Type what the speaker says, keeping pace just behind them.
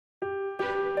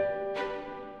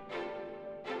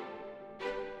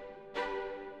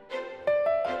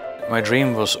My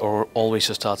dream was always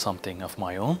to start something of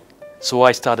my own. So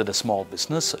I started a small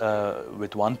business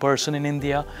with one person in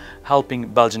India, helping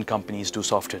Belgian companies do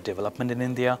software development in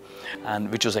India,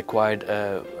 and which was acquired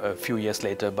a few years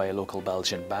later by a local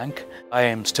Belgian bank. I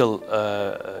am still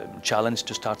challenged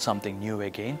to start something new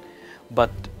again,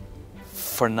 but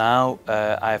for now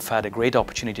I've had a great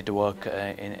opportunity to work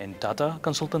in Tata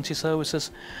Consultancy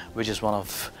Services, which is one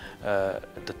of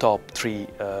the top 3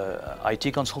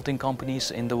 IT consulting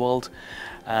companies in the world,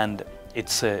 and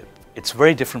it's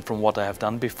very different from what I have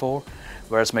done before.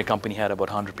 Whereas my company had about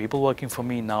 100 people working for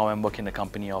me, now I'm working in a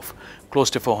company of close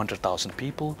to 400,000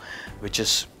 people, which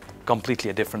is completely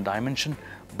a different dimension,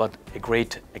 but a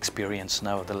great experience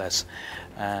nevertheless.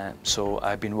 So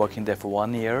I've been working there for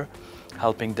 1 year,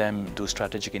 helping them do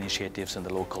strategic initiatives in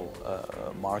the local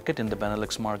market, in the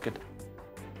Benelux market.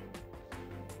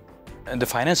 And the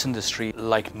finance industry,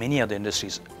 like many other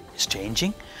industries, is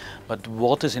changing. But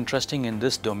what is interesting in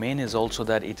this domain is also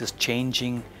that it is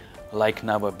changing like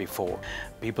never before.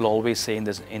 People always say in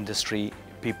this industry,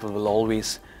 people will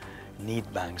always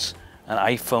need banks. And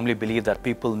I firmly believe that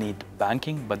people need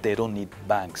banking, but they don't need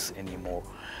banks anymore.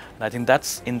 And I think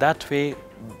that's, in that way,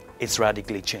 it's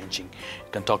radically changing.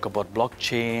 You can talk about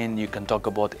blockchain, you can talk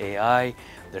about AI.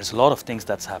 There's a lot of things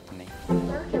that's happening.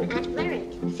 Welcome at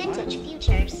Vlerick, Fintech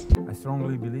Futures. I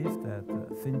strongly believe that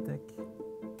fintech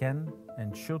can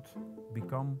and should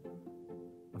become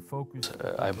a focus.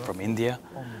 I'm from India.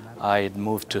 I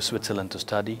moved to Switzerland to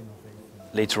study.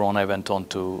 Later on I went on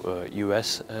to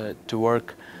US to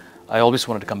work. I always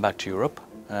wanted to come back to Europe.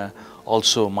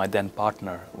 Also my then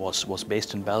partner was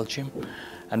based in Belgium,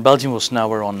 and Belgium was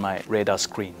never on my radar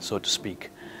screen, so to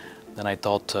speak. Then I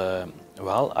thought,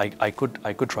 well, I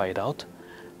could try it out,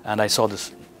 and I saw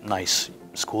this nice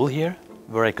school here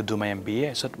where I could do my MBA.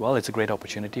 I said, well, it's a great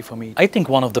opportunity for me. I think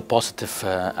one of the positive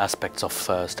aspects of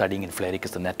studying in Vlerick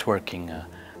is the networking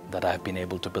that I've been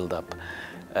able to build up.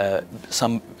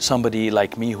 Somebody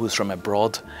like me who's from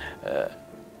abroad,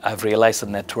 I've realized that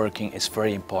networking is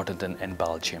very important in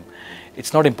Belgium.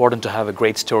 It's not important to have a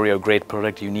great story or great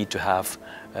product. You need to have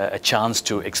a chance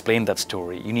to explain that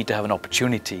story. You need to have an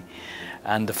opportunity.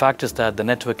 And the fact is that the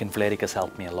network in Vlerick has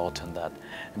helped me a lot in that.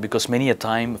 Because many a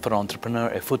time for an entrepreneur,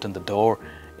 a foot in the door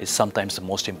is sometimes the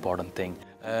most important thing.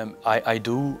 I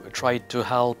do try to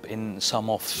help in some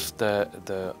of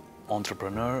the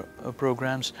entrepreneur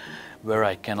programs where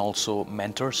I can also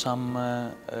mentor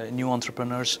some new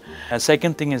entrepreneurs. And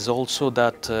second thing is also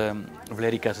that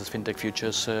Vlerick has this Fintech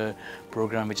Futures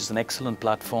program, which is an excellent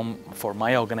platform for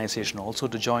my organization also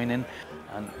to join in.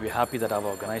 And we're happy that our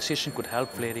organization could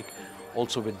help Vlerick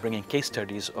also with bringing case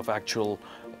studies of actual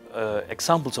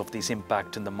examples of this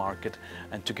impact in the market,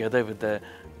 and together with the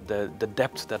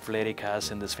depth that Vlerick has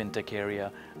in this fintech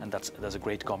area, and that's a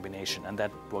great combination, and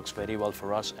that works very well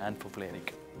for us and for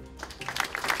Vlerick.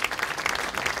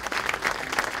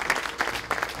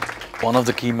 One of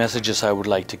the key messages I would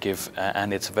like to give,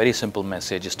 and it's a very simple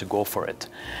message, is to go for it.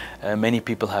 Many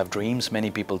people have dreams, many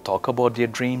people talk about their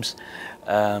dreams.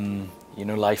 You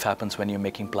know, life happens when you're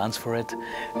making plans for it.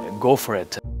 Go for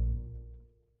it.